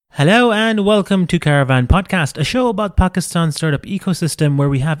Hello and welcome to Caravan Podcast, a show about Pakistan's startup ecosystem where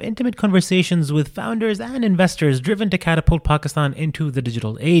we have intimate conversations with founders and investors driven to catapult Pakistan into the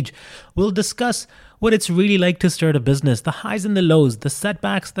digital age. We'll discuss what it's really like to start a business, the highs and the lows, the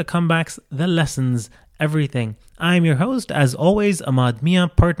setbacks, the comebacks, the lessons, everything. I'm your host, as always, Ahmad Mia,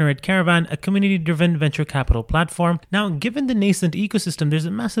 partner at Caravan, a community-driven venture capital platform. Now, given the nascent ecosystem, there's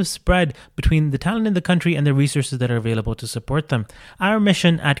a massive spread between the talent in the country and the resources that are available to support them. Our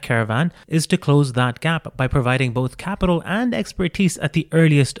mission at Caravan is to close that gap by providing both capital and expertise at the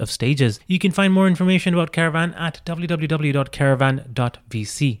earliest of stages. You can find more information about Caravan at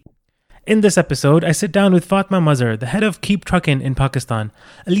www.caravan.vc. In this episode, I sit down with Fatima Mazhar, the head of Keeptruckin in Pakistan,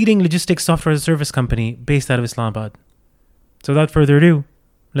 a leading logistics software as a service company based out of Islamabad. So without further ado,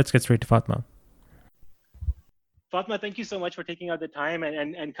 let's get straight to Fatima. Fatima, thank you so much for taking out the time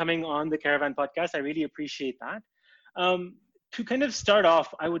and coming on the Caravan podcast. I really appreciate that. To kind of start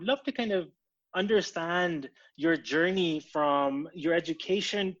off, I would love to kind of understand your journey from your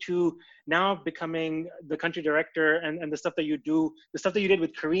education to now becoming the country director and the stuff that you do, the stuff that you did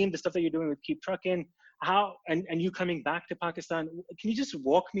with Kareem, the stuff that you're doing with Keeptruckin, and you coming back to Pakistan. Can you just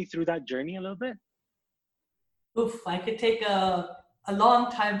walk me through that journey a little bit? Oof, I could take a long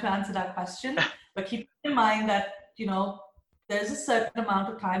time to answer that question, but keep in mind that, there's a certain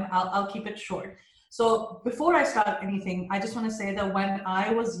amount of time. I'll keep it short. So before I start anything, I just want to say that when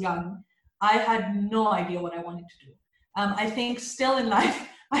I was young, I had no idea what I wanted to do. I think still in life,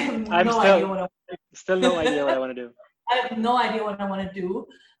 I have no idea what I want to do. Still no idea what I want to do. I have no idea what I want to do.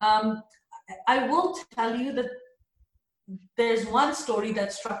 I will tell you that there's one story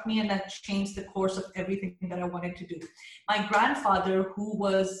that struck me and that changed the course of everything that I wanted to do. My grandfather, who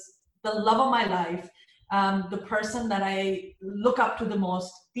was the love of my life, the person that I look up to the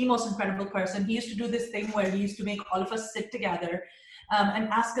most incredible person, he used to do this thing where he used to make all of us sit together and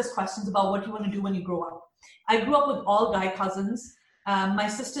ask us questions about what you want to do when you grow up. I grew up with all guy cousins. My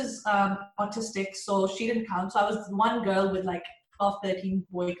sister's autistic, so she didn't count. So I was one girl with like 12, 13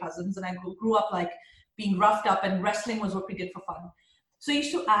 boy cousins, and I grew up like being roughed up, and wrestling was what we did for fun. So I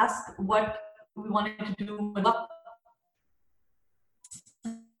used to ask what we wanted to do. I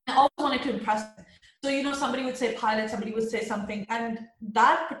also wanted to impress them. So, somebody would say pilot, somebody would say something. And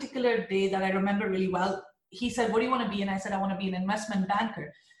that particular day that I remember really well, he said, what do you want to be? And I said, I want to be an investment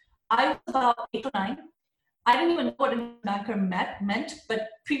banker. I was about 8 or 9. I didn't even know what an investment banker meant, but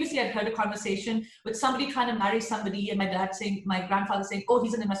previously I'd heard a conversation with somebody trying to marry somebody, and my grandfather saying, oh,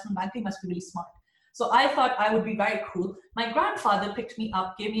 he's an investment banker, he must be really smart. So I thought I would be very cool. My grandfather picked me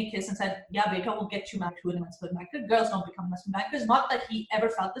up, gave me a kiss and said, yeah, beta, we'll get you married to an investment banker. Girls don't become investment bankers. Not that he ever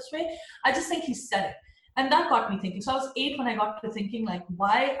felt this way. I just think he said it. And that got me thinking. So I was 8 when I got to thinking, like,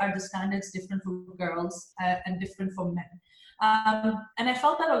 why are the standards different for girls and different for men? And I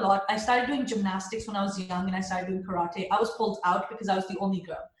felt that a lot. I started doing gymnastics when I was young, and I started doing karate. I was pulled out because I was the only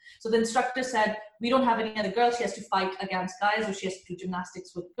girl. So the instructor said, we don't have any other girls. She has to fight against guys, or she has to do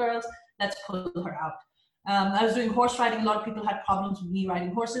gymnastics with girls. Let's pull her out. I was doing horse riding. A lot of people had problems with me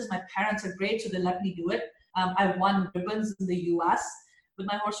riding horses. My parents are great, so they let me do it. I won ribbons in the US with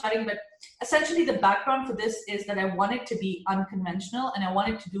my horse riding. But essentially the background for this is that I wanted to be unconventional, and I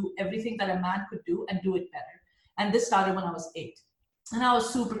wanted to do everything that a man could do and do it better. And this started when I was 8. And I was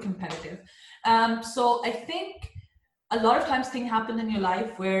super competitive. So I think a lot of times things happen in your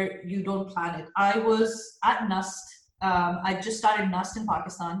life where you don't plan it. I was at NUST. I just started NUST in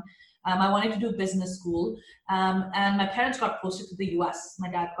Pakistan. I wanted to do business school. And my parents got posted to the US. My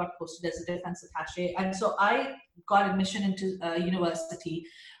dad got posted as a defense attaché. And so I got admission into university.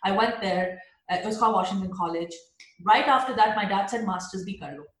 I went there. It was called Washington College. Right after that, my dad said, masters bhi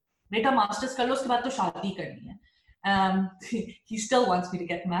kar lo. Beta, masters kar lo, uske baad to shaadi karni hai. He still wants me to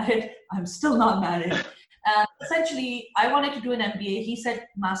get married. I'm still not married. Essentially, I wanted to do an MBA. He said,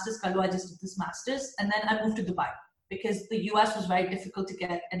 masters kar lo. I just did this masters. And then I moved to Dubai because the US was very difficult to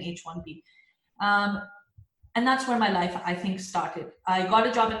get an H-1B. And that's where my life, I think, started. I got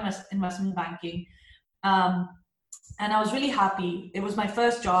a job in investment banking. And I was really happy. It was my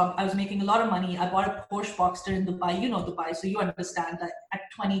first job. I was making a lot of money. I bought a Porsche Boxster in Dubai. You know Dubai, so you understand that at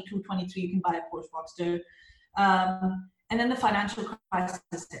 22, 23, you can buy a Porsche Boxster. And then the financial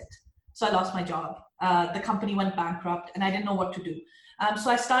crisis hit. So I lost my job. The company went bankrupt, and I didn't know what to do.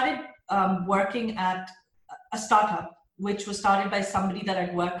 So I started working at a startup, which was started by somebody that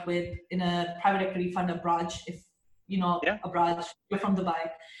I'd worked with in a private equity fund, Abraj, if you know Abraj, you're from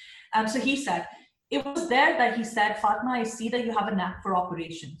Dubai. So he said, it was there that he said, Fatima, I see that you have a knack for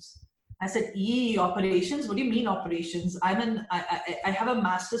operations. I said, operations? What do you mean operations? I have a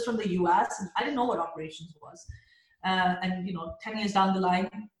master's from the US, and I didn't know what operations was. And 10 years down the line,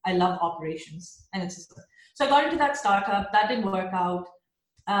 I love operations, and it's just, so I got into that startup. That didn't work out,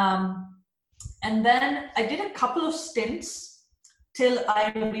 and then I did a couple of stints till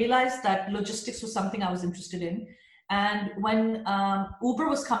I realized that logistics was something I was interested in. And when Uber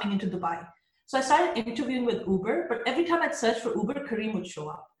was coming into Dubai, so I started interviewing with Uber, but every time I'd search for Uber, Careem would show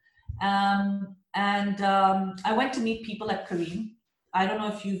up. I went to meet people at Careem. I don't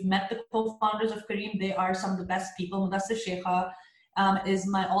know if you've met the co-founders of Careem. They are some of the best people. Mudassir Sheikha is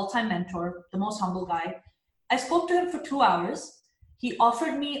my all-time mentor, the most humble guy. I spoke to him for 2 hours. He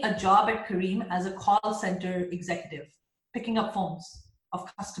offered me a job at Careem as a call center executive, picking up phones of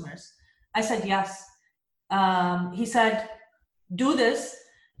customers. I said yes. He said, do this.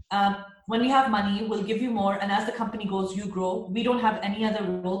 When we have money, we'll give you more. And as the company goes, you grow. We don't have any other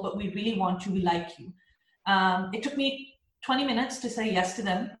role, but we really want you. We like you. It took me 20 minutes to say yes to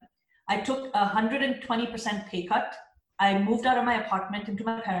them. I took 120% pay cut. I moved out of my apartment into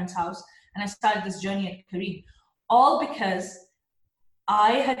my parents' house, and I started this journey at Careem, all because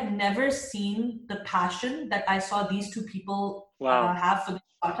I had never seen the passion that I saw these two people have for the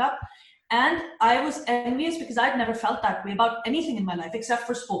startup. And I was envious because I'd never felt that way about anything in my life except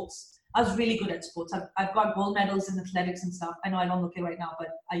for sports. I was really good at sports. I've got gold medals in athletics and stuff. I know I don't look it right now, but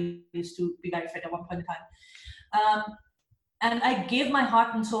I used to be very fit at one point in time. And I gave my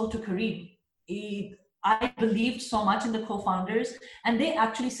heart and soul to Careem. I believed so much in the co-founders, and they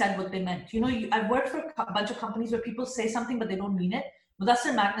actually said what they meant. I've worked for a bunch of companies where people say something, but they don't mean it.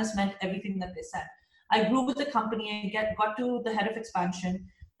 Mudassir Magnus meant everything that they said. I grew with the company, got to the head of expansion,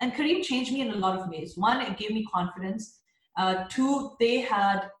 and Careem changed me in a lot of ways. One, it gave me confidence. Two, they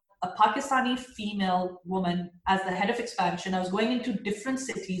had a Pakistani female woman as the head of expansion. I was going into different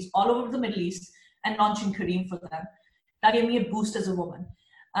cities all over the Middle East and launching Careem for them. That gave me a boost as a woman.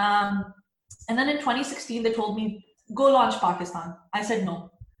 And then in 2016, they told me, go launch Pakistan. I said, no,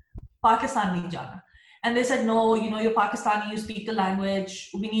 Pakistan nahi jana. And they said, no, you're Pakistani, you speak the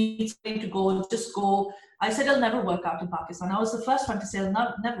language, we need something to go, just go. I said, it'll never work out in Pakistan. I was the first one to say, it'll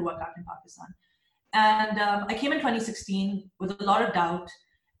never work out in Pakistan. And I came in 2016 with a lot of doubt.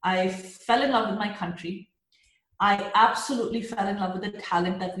 I fell in love with my country. I absolutely fell in love with the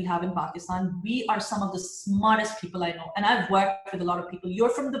talent that we have in Pakistan. We are some of the smartest people I know. And I've worked with a lot of people. You're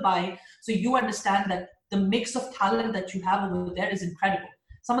from Dubai, so you understand that the mix of talent that you have over there is incredible.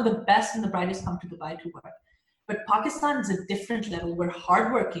 Some of the best and the brightest come to Dubai to work. But Pakistan is a different level. We're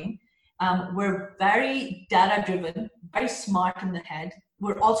hardworking. We're very data-driven, very smart in the head.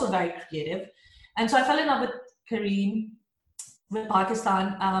 We're also very creative. And so I fell in love with Careem, with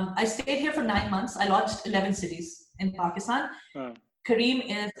Pakistan. I stayed here for 9 months. I launched 11 cities in Pakistan. Careem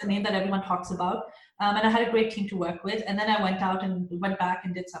is the name that everyone talks about. And I had a great team to work with. And then I went back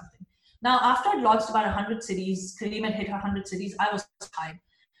and did something. Now, after I launched about 100 cities, Careem had hit 100 cities, I was tired.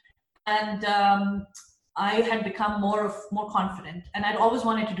 And I had become more confident. And I'd always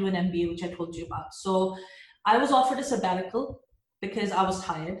wanted to do an MBA, which I told you about. So I was offered a sabbatical because I was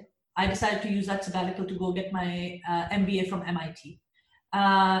tired. I decided to use that sabbatical to go get my MBA from MIT.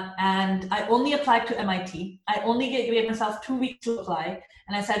 And I only applied to MIT. I only gave myself 2 weeks to apply.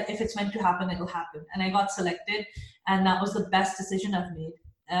 And I said, if it's meant to happen, it'll happen. And I got selected. And that was the best decision I've made.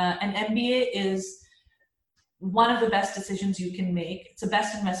 An MBA is one of the best decisions you can make. It's the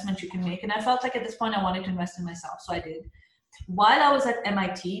best investment you can make. And I felt like at this point, I wanted to invest in myself. So I did. While I was at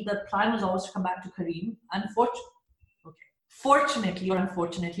MIT, the plan was always to come back to Careem. Fortunately or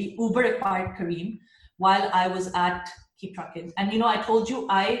unfortunately, Uber acquired Careem while I was at Keeptruckin. And I told you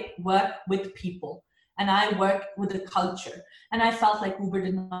I work with people and I work with the culture. And I felt like Uber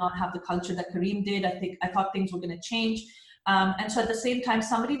did not have the culture that Careem did. I thought things were going to change. And so at the same time,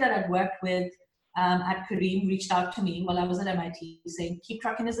 somebody that I'd worked with at Careem reached out to me while I was at MIT saying,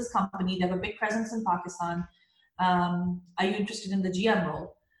 Keeptruckin is this company. They have a big presence in Pakistan. Are you interested in the GM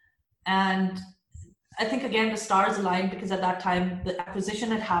role? And I think, again, the stars aligned because at that time, the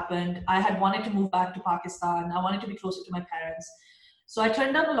acquisition had happened. I had wanted to move back to Pakistan. I wanted to be closer to my parents. So I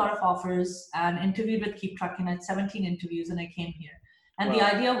turned down a lot of offers and interviewed with Keeptruckin. I had 17 interviews and I came here. And the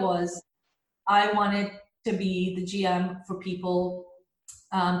idea was I wanted to be the GM for people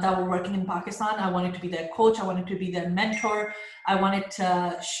that were working in Pakistan. I wanted to be their coach. I wanted to be their mentor. I wanted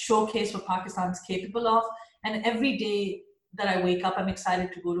to showcase what Pakistan's capable of. And every day that I wake up, I'm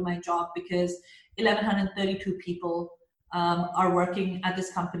excited to go to my job because 1,132 people are working at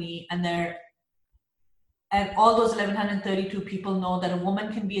this company, and all those 1,132 people know that a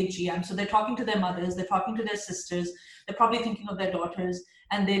woman can be a GM. So they're talking to their mothers, they're talking to their sisters, they're probably thinking of their daughters,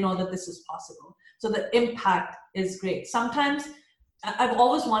 and they know that this is possible. So the impact is great. Sometimes I've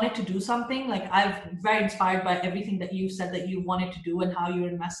always wanted to do something. Like I'm very inspired by everything that you said that you wanted to do and how you're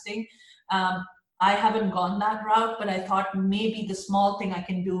investing. I haven't gone that route, but I thought maybe the small thing I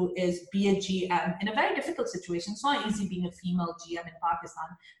can do is be a GM in a very difficult situation. It's not easy being a female GM in Pakistan.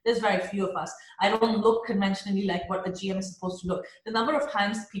 There's very few of us. I don't look conventionally like what a GM is supposed to look. The number of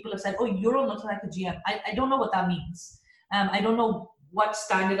times people have said, oh, you don't look like a GM. I don't know what that means. I don't know what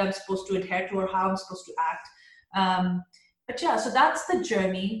standard I'm supposed to adhere to or how I'm supposed to act. But yeah, so that's the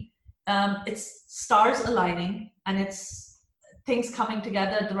journey. It's stars aligning and it's things coming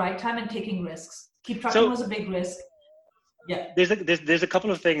together at the right time and taking risks. Keeptruckin was a big risk. Yeah. There's a couple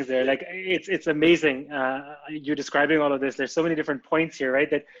of things there. Like it's amazing. You're describing all of this. There's so many different points here, right?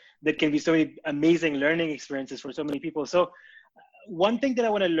 That can be so many amazing learning experiences for so many people. So one thing that I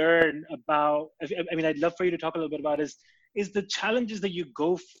want to learn about, I mean, I'd love for you to talk a little bit about is the challenges that you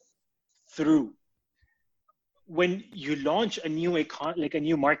go through when you launch a new like a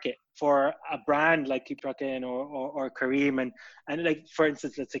new market for a brand like Keeptruckin or Kareem and like, for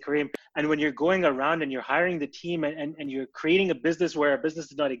instance, let's say Kareem, and when you're going around and you're hiring the team and you're creating a business where a business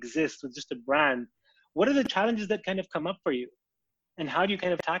does not exist with just a brand, what are the challenges that kind of come up for you and how do you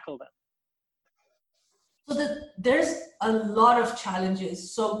kind of tackle them? So there's a lot of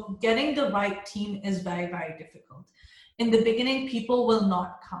challenges. So getting the right team is very, very difficult. In the beginning, people will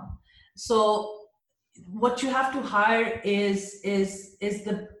not come. So what you have to hire is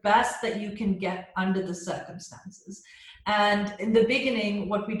the best that you can get under the circumstances. And in the beginning,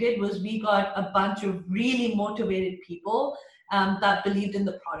 what we did was we got a bunch of really motivated people that believed in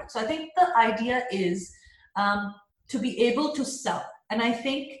the product. So I think the idea is to be able to sell. And I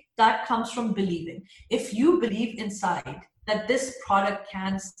think that comes from believing. If you believe inside that this product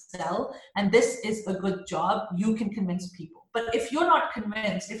can sell and this is a good job, you can convince people. But if you're not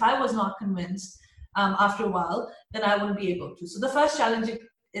convinced, if I was not convinced, after a while, then I wouldn't be able to. So the first challenge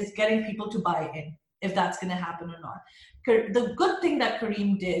is getting people to buy in, if that's going to happen or not. The good thing that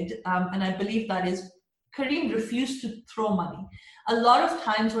Kareem did, and I believe that is, Kareem refused to throw money. A lot of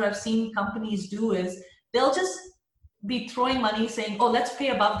times what I've seen companies do is they'll just be throwing money saying, oh, let's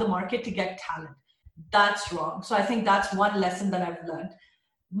pay above the market to get talent. That's wrong. So I think that's one lesson that I've learned.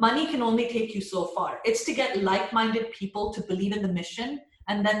 Money can only take you so far. It's to get like-minded people to believe in the mission,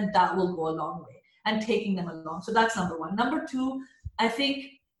 and then that will go a long way. And taking them along. So that's number one. Number two, I think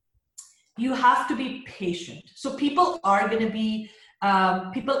you have to be patient. So people are going to be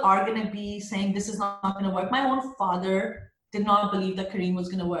saying this is not going to work. My own father did not believe that Kareem was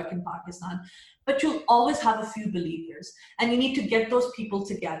going to work in Pakistan. But you'll always have a few believers, and you need to get those people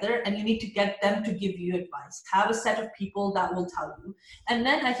together and you need to get them to give you advice. Have a set of people that will tell you. And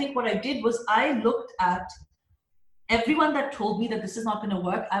then I think what I did was I looked at everyone that told me that this is not going to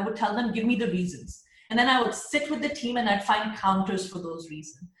work. I would tell them, give me the reasons. And then I would sit with the team and I'd find counters for those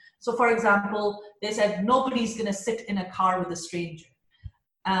reasons. So for example, they said, nobody's going to sit in a car with a stranger.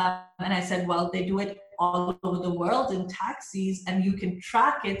 And I said, well, they do it all over the world in taxis and you can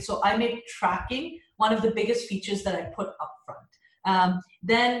track it. So I made tracking one of the biggest features that I put up front.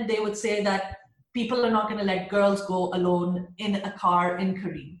 Then they would say that people are not going to let girls go alone in a car in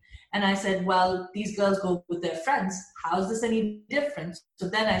Kareem. And I said, well, these girls go with their friends. How is this any different? So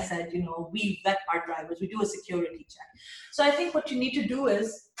then I said, we vet our drivers. We do a security check. So I think what you need to do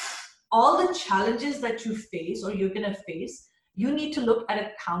is all the challenges that you face or you're going to face, you need to look at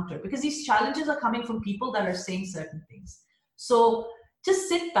a counter because these challenges are coming from people that are saying certain things. So just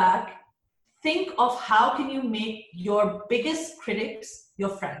sit back, think of how can you make your biggest critics your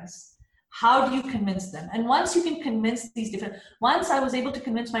friends. How do you convince them? And once you can convince once I was able to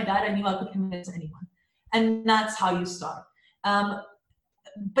convince my dad, I knew I could convince anyone. And that's how you start.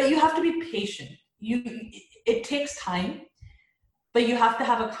 But you have to be patient. It takes time, but you have to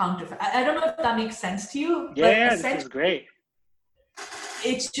have a counter. I don't know if that makes sense to you. Yeah, this is great.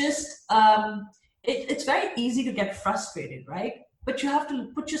 It's just, it's very easy to get frustrated, right? But you have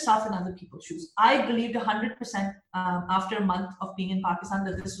to put yourself in other people's shoes. I believed 100% after a month of being in Pakistan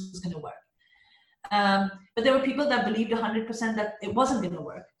that this was going to work. But there were people that believed 100% that it wasn't going to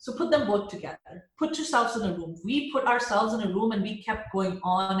work. So put them both together. Put yourselves in a room. We put ourselves in a room and we kept going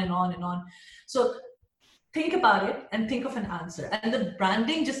on and on and on. So think about it and think of an answer. And the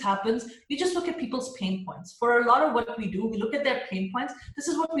branding just happens. You just look at people's pain points. For a lot of what we do, we look at their pain points. This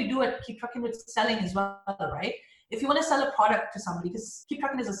is what we do at Keeptruckin with selling as well, right? If you want to sell a product to somebody, because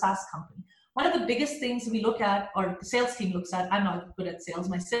Keeptruckin is a SaaS company, one of the biggest things we look at, or the sales team looks at, I'm not good at sales,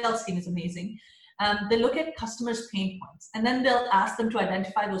 my sales team is amazing. They look at customers' pain points, and then they'll ask them to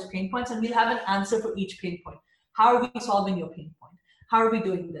identify those pain points, and we'll have an answer for each pain point. How are we solving your pain point? How are we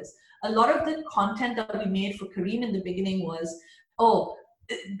doing this? A lot of the content that we made for Kareem in the beginning was, Oh,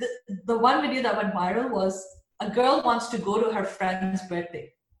 the one video that went viral was a girl wants to go to her friend's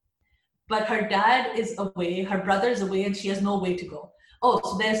birthday, but her dad is away, her brother is away, and she has no way to go. Oh,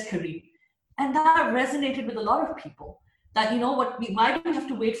 so there's Kareem. And that resonated with a lot of people. That, you know what, why do we have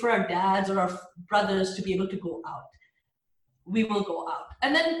to wait for our dads or our brothers to be able to go out? We will go out.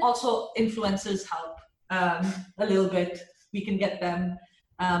 And then also influencers help a little bit. We can get them.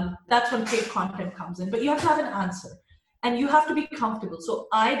 That's when paid content comes in. But you have to have an answer. And you have to be comfortable. So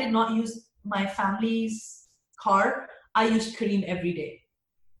I did not use my family's car. I used Kareem every day.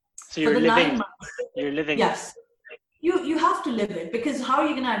 So you're living. You're living. Yes. You have to live it, because how are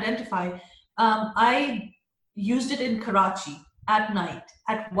you going to identify? I used it in Karachi at night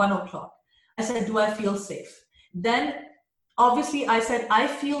at 1 o'clock. I said, do I feel safe? Then obviously I said, I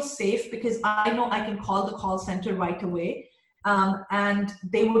feel safe because I know I can call the call center right away, and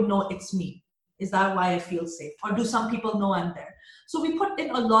they would know it's me. Is that why I feel safe? Or do some people know I'm there? So we put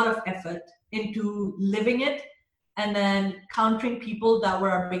in a lot of effort into living it, and then countering people that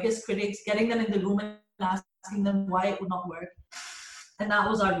were our biggest critics, getting them in the room and asking them why it would not work. And that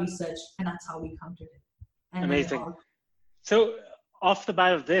was our research, and that's how we countered it. And amazing. So off the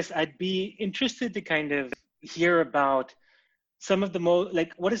bat of this, I'd be interested to kind of hear about some of the most,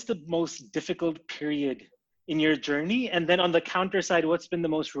 like, what is the most difficult period in your journey? And then on the counter side, what's been the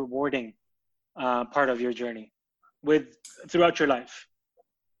most rewarding part of your journey throughout your life?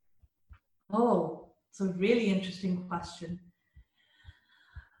 Oh, it's a really interesting question.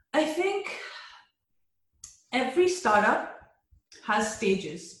 I think every startup has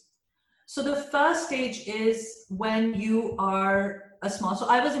stages. So the first stage is when you are so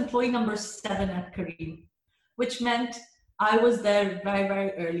I was employee number 7 at Kareem, which meant I was there very,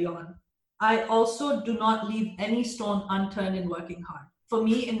 very early on. I also do not leave any stone unturned in working hard. For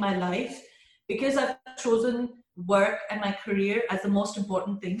me in my life, because I've chosen work and my career as the most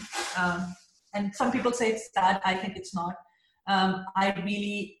important thing, and some people say it's sad, I think it's not. I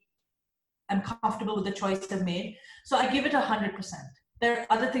really am comfortable with the choice I've made. So I give it 100%. There are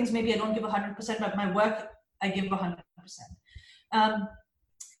other things maybe I don't give 100%, but my work, I give 100%.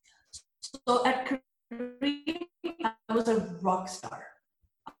 So at Kareem, I was a rock star.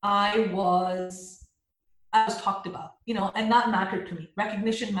 I was talked about, and that mattered to me.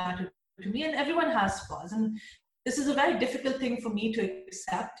 Recognition mattered to me, and everyone has flaws. And this is a very difficult thing for me to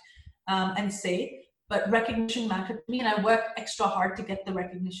accept and say, but recognition mattered to me, and I worked extra hard to get the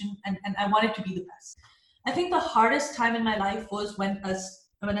recognition, and I wanted to be the best. I think the hardest time in my life was when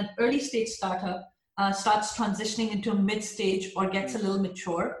an early stage startup starts transitioning into a mid stage or gets a little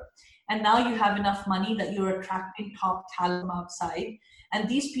mature. And now you have enough money that you're attracting top talent from outside. And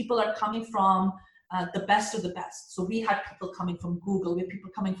these people are coming from the best of the best. So we had people coming from Google, we had people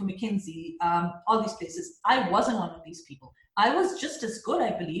coming from McKinsey, all these places. I wasn't one of these people. I was just as good,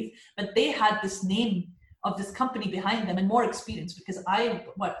 I believe, but they had this name of this company behind them and more experience, because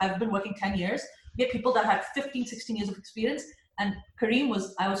I've been working 10 years. We had people that had 15, 16 years of experience, and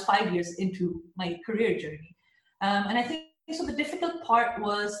I was 5 years into my career journey. And I think so the difficult part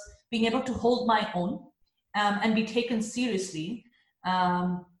was being able to hold my own and be taken seriously.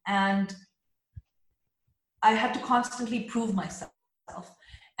 And I had to constantly prove myself.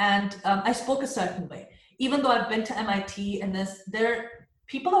 And I spoke a certain way. Even though I've been to MIT and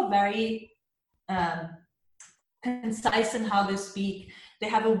people are very concise in how they speak. They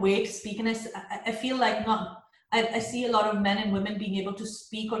have a way to speak. And I feel like I see a lot of men and women being able to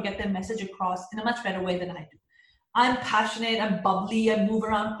speak or get their message across in a much better way than I do. I'm passionate, I'm bubbly, I move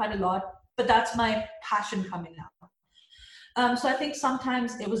around quite a lot, but that's my passion coming out. So I think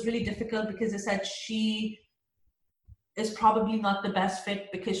sometimes it was really difficult because they said she is probably not the best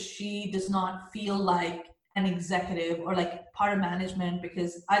fit because she does not feel like an executive or like part of management,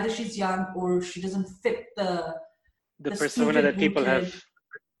 because either she's young or she doesn't fit the persona that people have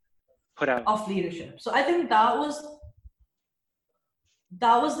put out of leadership. So I think that was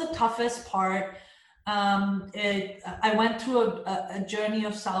the toughest part. I went through a journey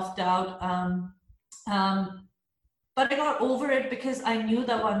of self-doubt, but I got over it because I knew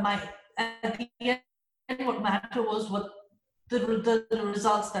that at the end, what mattered was what the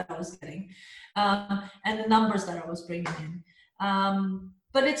results that I was getting, and the numbers that I was bringing in.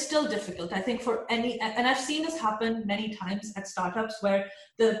 But it's still difficult, I think, and I've seen this happen many times at startups where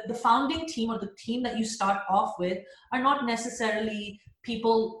the founding team or the team that you start off with are not necessarily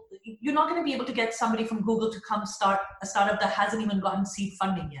people. You're not going to be able to get somebody from Google to come start a startup that hasn't even gotten seed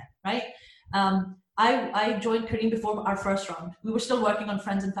funding yet, right? I joined Kareem before our first round. We were still working on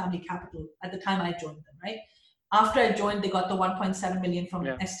friends and family capital at the time I joined them, right? After I joined, they got the 1.7 million from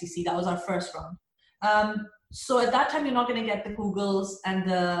STC. That was our first round. So at that time, you're not going to get the Googles and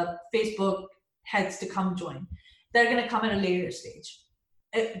the Facebook heads to come join. They're going to come at a later stage.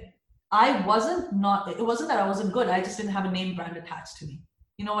 It wasn't that I wasn't good. I just didn't have a name brand attached to me.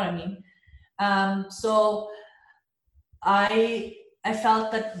 You know what I mean? So I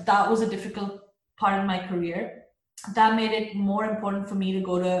felt that was a difficult part of my career. That made it more important for me to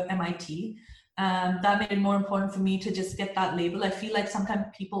go to MIT. That made it more important for me to just get that label. I feel like sometimes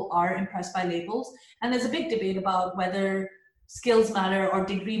people are impressed by labels, and there's a big debate about whether skills matter or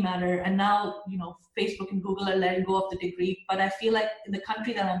degree matter. And now, Facebook and Google are letting go of the degree. But I feel like in the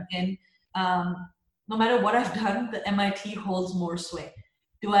country that I'm in, no matter what I've done, the MIT holds more sway.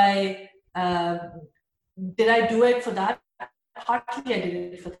 Did I do it for that? Partly I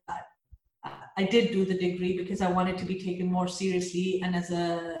did it for that. I did do the degree because I wanted to be taken more seriously and as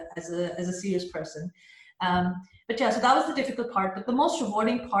a serious person. But yeah, so that was the difficult part. But the most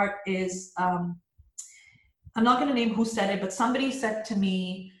rewarding part is, I'm not going to name who said it, but somebody said to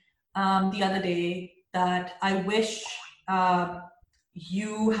me the other day that I wish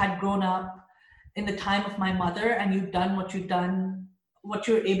you had grown up in the time of my mother and you'd done what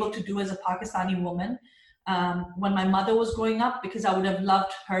you're able to do as a Pakistani woman when my mother was growing up, because I would have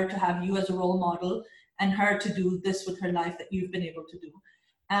loved her to have you as a role model and her to do this with her life that you've been able to do.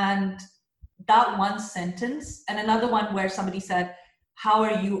 And that one sentence, and another one where somebody said, how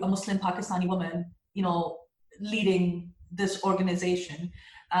are you, a Muslim Pakistani woman, leading this organization?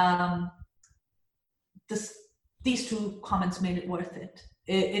 These two comments made it worth it.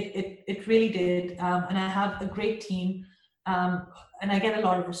 It really did. And I have a great team, and I get a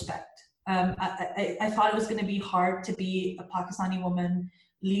lot of respect. I thought it was going to be hard to be a Pakistani woman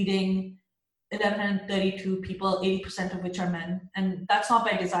leading 1,132 people, 80% of which are men. And that's not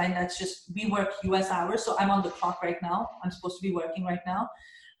by design. That's just, we work US hours. So I'm on the clock right now. I'm supposed to be working right now.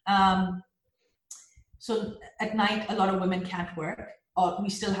 So at night, a lot of women can't work, or we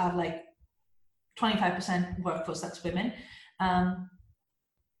still have like 25% workforce that's women.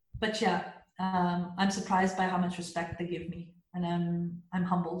 But yeah, I'm surprised by how much respect they give me, and I'm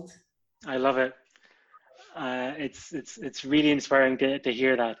humbled. I love it. It's really inspiring to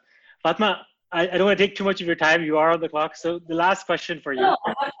hear that. Fatma, I don't want to take too much of your time. You are on the clock. So the last question for you. No,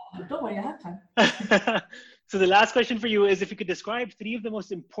 don't worry, I have time. So the last question for you is if you could describe 3 of the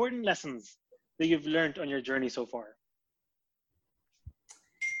most important lessons that you've learned on your journey so far.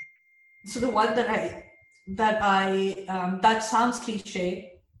 So the one that sounds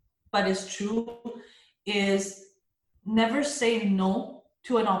cliche, but is true, is never say no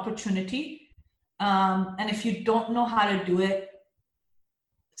to an opportunity. And if you don't know how to do it,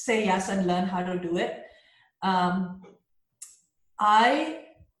 say yes and learn how to do it. I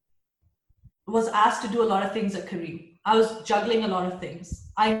was asked to do a lot of things at Careem. I was juggling a lot of things.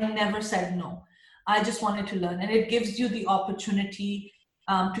 I never said no. I just wanted to learn, and it gives you the opportunity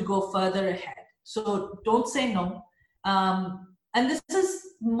to go further ahead. So don't say no. And this is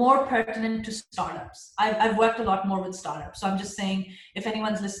more pertinent to startups. I've worked a lot more with startups. So I'm just saying, if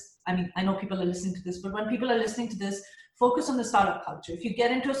anyone's listening, I know people are listening to this, but when people are listening to this, focus on the startup culture. If you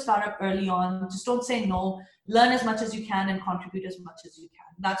get into a startup early on, just don't say no. Learn as much as you can and contribute as much as you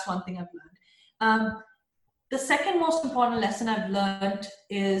can. That's one thing I've learned. The second most important lesson I've learned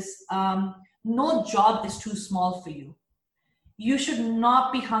is no job is too small for you. You should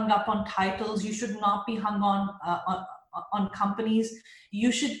not be hung up on titles. You should not be hung on companies.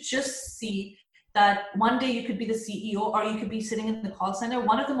 You should just see that one day you could be the CEO or you could be sitting in the call center.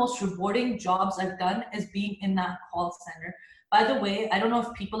 One of the most rewarding jobs I've done is being in that call center. By the way, I don't know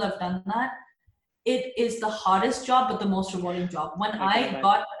if people have done that. It is the hardest job, but the most rewarding job. When I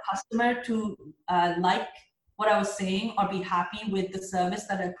got a customer to like what I was saying or be happy with the service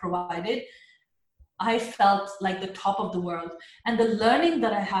that I provided, I felt like the top of the world. And the learning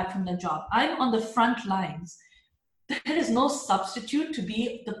that I had from the job, I'm on the front lines. There is no substitute to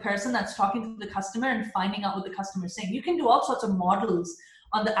be the person that's talking to the customer and finding out what the customer is saying. You can do all sorts of models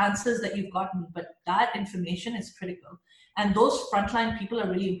on the answers that you've gotten, but that information is critical. And those frontline people are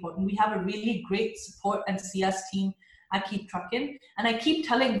really important. We have a really great support and CS team at Keeptruckin. And I keep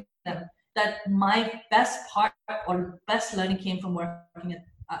telling them that my best part or best learning came from working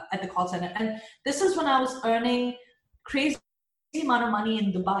at the call center. And this is when I was earning crazy amount of money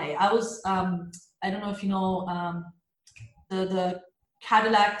in Dubai. I was, I don't know if you know, the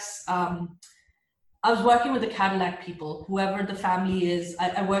Cadillacs, I was working with the Cadillac people, whoever the family is.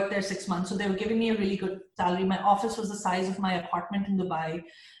 I worked there 6 months, so they were giving me a really good salary. My office was the size of my apartment in Dubai.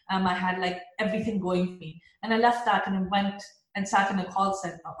 I had like everything going for me. And I left that and I went and sat in a call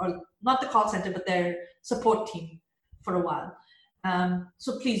center, or not the call center, but their support team for a while.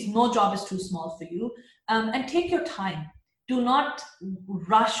 So please, no job is too small for you. and take your time. Do not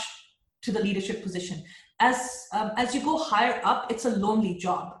rush to the leadership position. As you go higher up, it's a lonely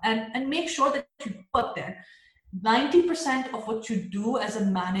job, and make sure that you go up there. 90% of what you do as a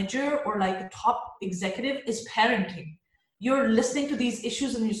manager or like a top executive is parenting. You're listening to these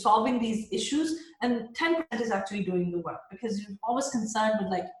issues and you're solving these issues, and 10% is actually doing the work, because you're always concerned with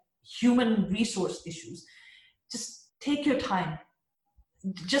like human resource issues. Just take your time.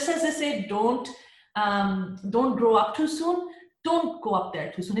 Just as they say, don't grow up too soon. Don't go up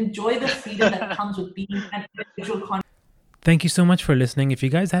there too soon. Enjoy the freedom that comes with being an individual contributor. Thank you so much for listening. If you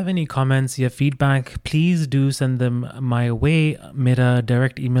guys have any comments या feedback, please do send them my way. मेरा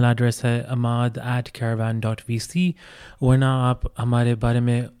direct email address है amad@caravan.vc. वरना आप हमारे बारे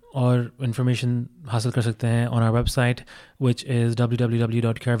में और information हासिल कर सकते हैं on our website, which is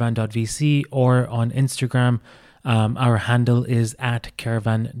www.caravan.vc, or on Instagram. Our handle is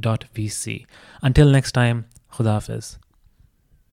 @caravan.vc. Until next time, Khuda Hafiz.